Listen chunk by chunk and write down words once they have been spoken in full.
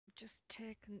just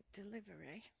taken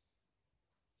delivery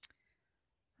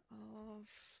of,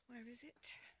 where is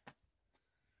it?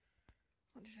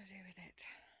 What did I do with it?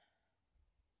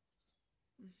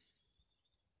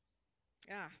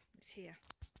 It's here.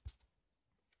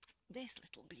 This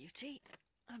little beauty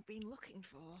I've been looking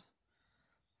for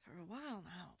a while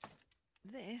now.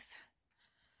 This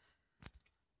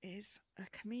is a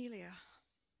camellia.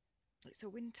 It's a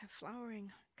winter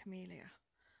flowering camellia,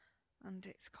 and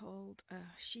it's called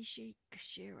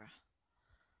Shishigashira.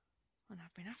 And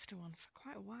I've been after one for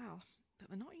quite a while, but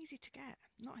they're not easy to get,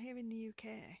 not here in the UK.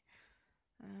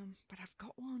 But I've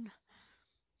got one.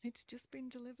 It's just been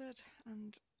delivered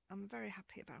and I'm very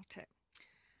happy about it.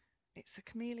 It's a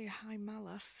Camellia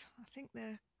hiemalis. I think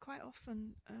they're quite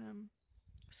often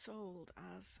sold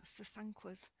as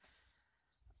sasanquas,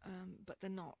 but they're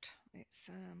not. It's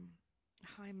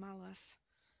hiemalis,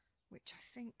 which I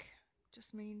think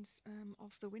just means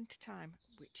of the winter time,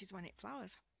 which is when it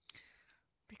flowers,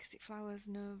 because it flowers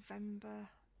November,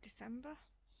 December,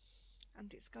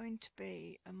 and it's going to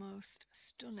be a most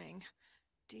stunning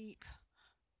deep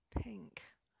pink.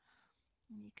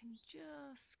 And you can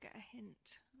just get a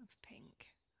hint of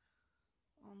pink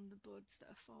on the buds that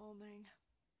are forming.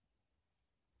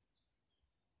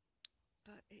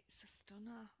 But it's a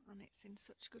stunner and it's in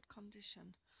such good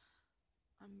condition.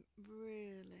 I'm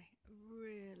really,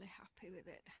 really happy with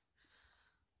it.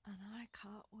 And I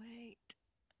can't wait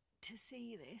to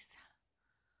see this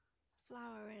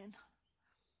flowering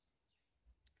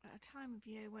at a time of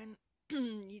year when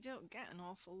you don't get an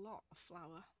awful lot of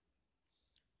flower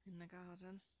in the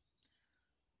garden.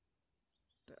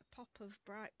 But a pop of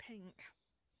bright pink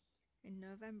in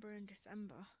November and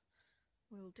December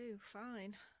will do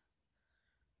fine.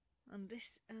 And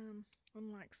this,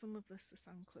 unlike some of the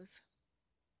sasanquas,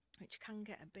 which can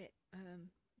get a bit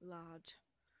large,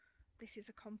 this is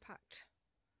a compact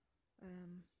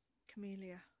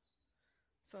camellia,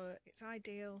 so it's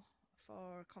ideal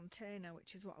for a container,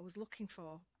 which is what I was looking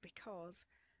for, because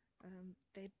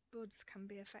the buds can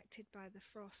be affected by the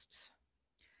frosts.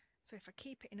 So if I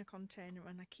keep it in a container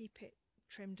and I keep it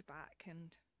trimmed back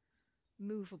and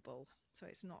movable so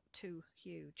it's not too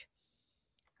huge,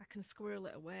 I can squirrel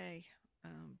it away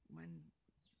when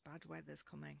bad weather's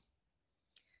coming.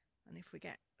 And if we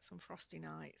get some frosty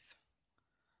nights,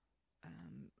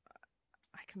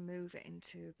 I can move it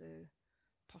into the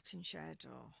potting shed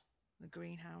or the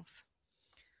greenhouse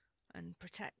and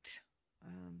protect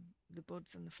the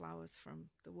buds and the flowers from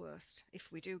the worst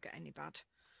if we do get any bad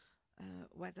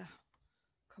weather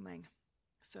coming.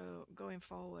 So going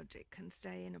forward, it can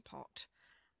stay in a pot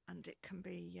and it can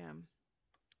be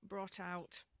brought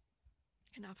out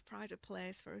and have pride of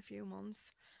place for a few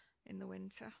months in the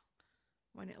winter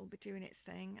when it'll be doing its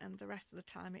thing, and the rest of the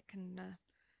time it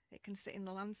can sit in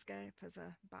the landscape as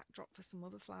a backdrop for some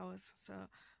other flowers. So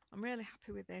I'm really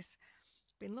happy with this.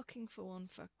 Been looking for one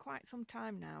for quite some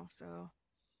time now, so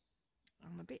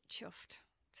I'm a bit chuffed,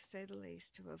 to say the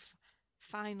least, to have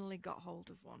finally got hold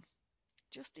of one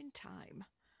just in time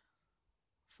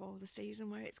for the season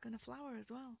where it's going to flower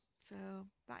as well. So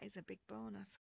that is a big bonus.